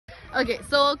Okay,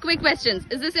 so quick questions.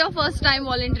 Is this your first time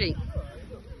volunteering?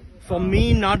 For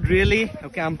me, not really.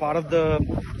 Okay, I'm part of the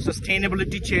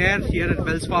sustainability chair here at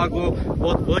Wells Fargo,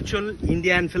 both virtual,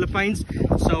 India and Philippines.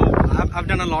 So I've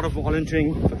done a lot of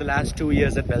volunteering for the last 2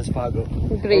 years at Wells Fargo.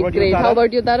 Great, great. How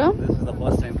about you, Tara? This is the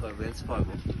first time for Wells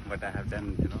Fargo, but I have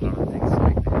done a lot of things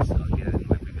like this here in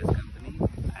my previous company,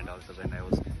 and also when I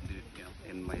was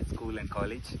in my school and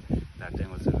college. That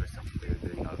time also we were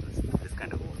doing all this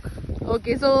kind of work.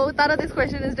 Okay, so Tara, this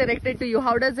question is directed to you.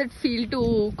 How does it feel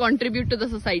to contribute to the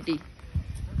society?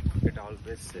 It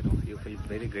always, you feel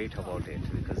very great about it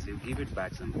because you give it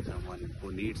back to someone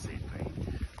who needs it, right?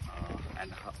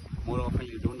 And more often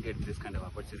you don't get this kind of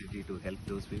opportunity to help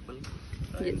those people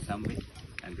in some way,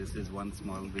 and this is one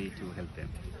small way to help them.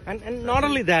 And not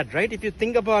only that, right? If you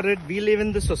think about it, we live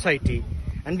in the society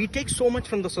and we take so much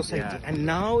from the society, and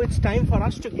now it's time for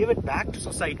us to give it back to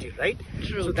society, right?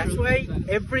 True. So that's why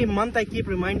every month I keep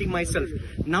reminding myself,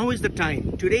 now is the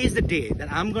time, today is the day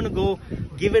that I'm going to go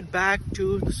give it back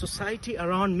to the society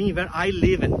around me where I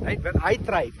live in, right? Where I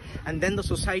thrive, and then the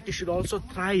society should also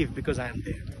thrive because I am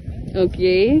there.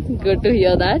 Okay, good to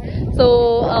hear that.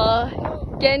 So,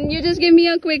 can you just give me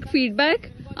a quick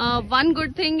feedback? One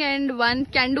good thing and one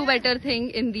can do better thing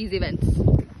in these events.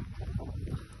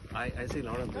 I see a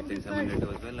lot of good things. I mean, it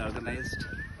was well organized.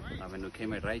 When we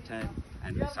came at right time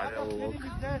and we started our work,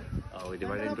 we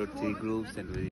divided into 3 groups and we